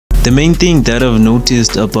The main thing that I've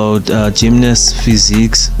noticed about gymnast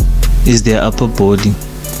physiques is their upper body,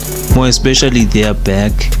 more especially their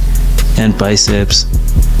back and biceps.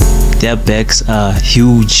 Their backs are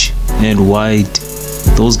huge and wide.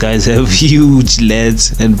 Those guys have huge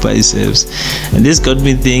lats and biceps, and this got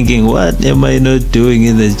me thinking, what am I not doing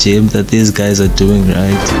in the gym that these guys are doing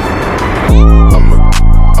right? I'm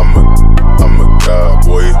a god,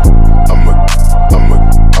 boy. I'm a god, boy.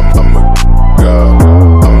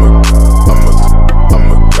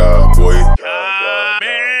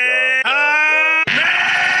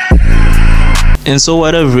 And so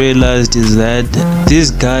what I've realized is that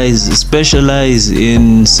these guys specialize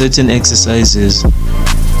in certain exercises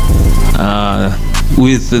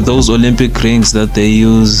with those Olympic rings that they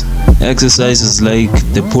use. Exercises like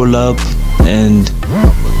the pull-up and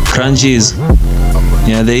crunches.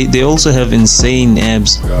 Yeah, they also have insane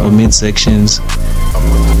abs or midsections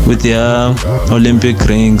with their Olympic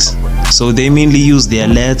rings. So they mainly use their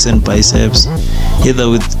lats and biceps, either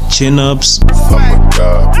with chin-ups.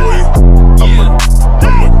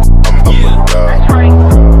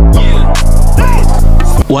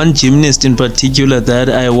 One gymnast in particular that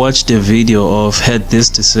I watched a video of had this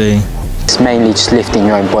to say: it's mainly just lifting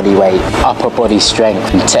your own body weight, upper body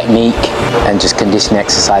strength and technique, and just conditioning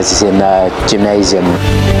exercises in the gymnasium.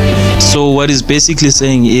 So what he's basically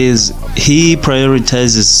saying is he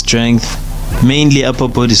prioritizes strength, mainly upper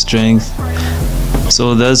body strength.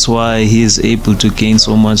 So that's why he is able to gain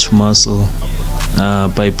so much muscle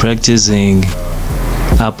by practicing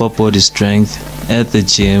upper body strength at the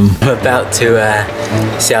gym. I'm about to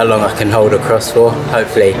see how long I can hold a cross for.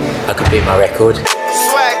 Hopefully I can beat my record.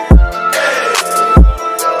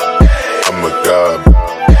 I'm a god.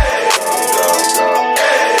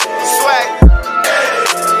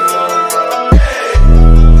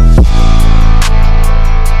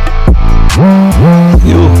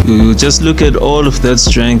 You just look at all of that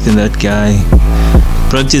strength in that guy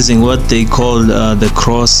practicing what they call the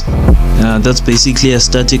cross. That's basically a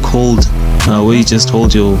static hold where you just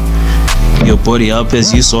hold your body up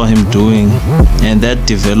as you saw him doing, and that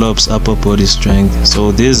develops upper body strength.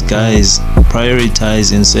 So these guys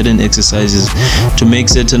prioritize in certain exercises to make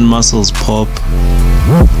certain muscles pop.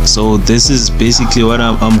 So this is basically what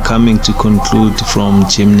I'm coming to conclude from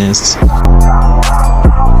gymnasts.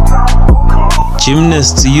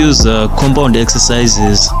 Gymnasts use compound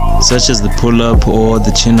exercises such as the pull-up or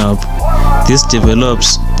the chin-up. This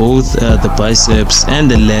develops both the biceps and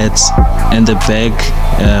the lats and the back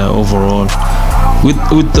overall.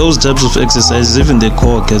 With those types of exercises, even the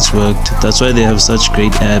core gets worked. That's why they have such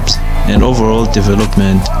great abs and overall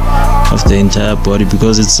development of the entire body,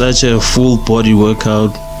 because it's such a full body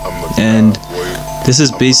workout. And this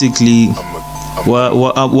is basically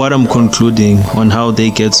what I'm concluding on how they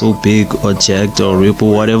get so big or jacked or rip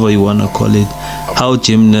or whatever you want to call it. How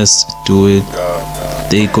gymnasts do it: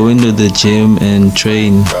 they go into the gym and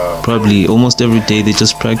train probably almost every day. They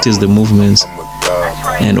just practice the movements,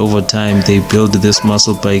 and over time they build this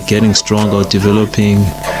muscle by getting stronger, developing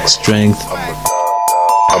strength.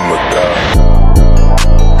 I'm a god.